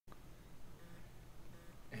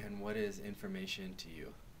what is information to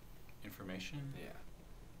you? Information? Yeah.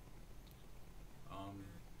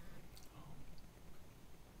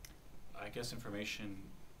 I guess information,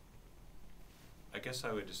 I guess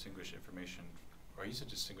I would distinguish information, or I used to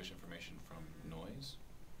distinguish information from noise.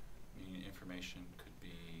 I mean, information could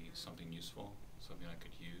be something useful, something I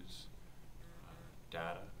could use,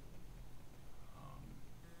 data.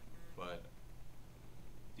 But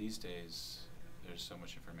these days, there's so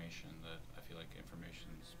much information that I feel like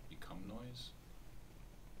information's become noise.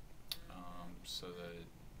 So that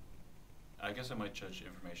I guess I might judge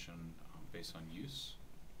information based on use.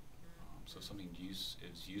 So something is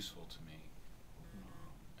useful to me,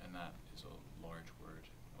 and that is a large word,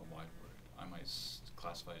 a wide word. I might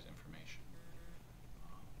classify it as information.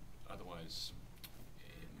 Otherwise,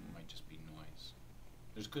 it might just be noise.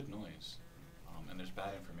 There's good noise, and there's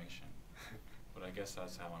bad information. But I guess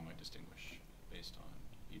that's how I might distinguish based on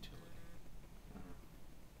utility.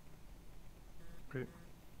 Great.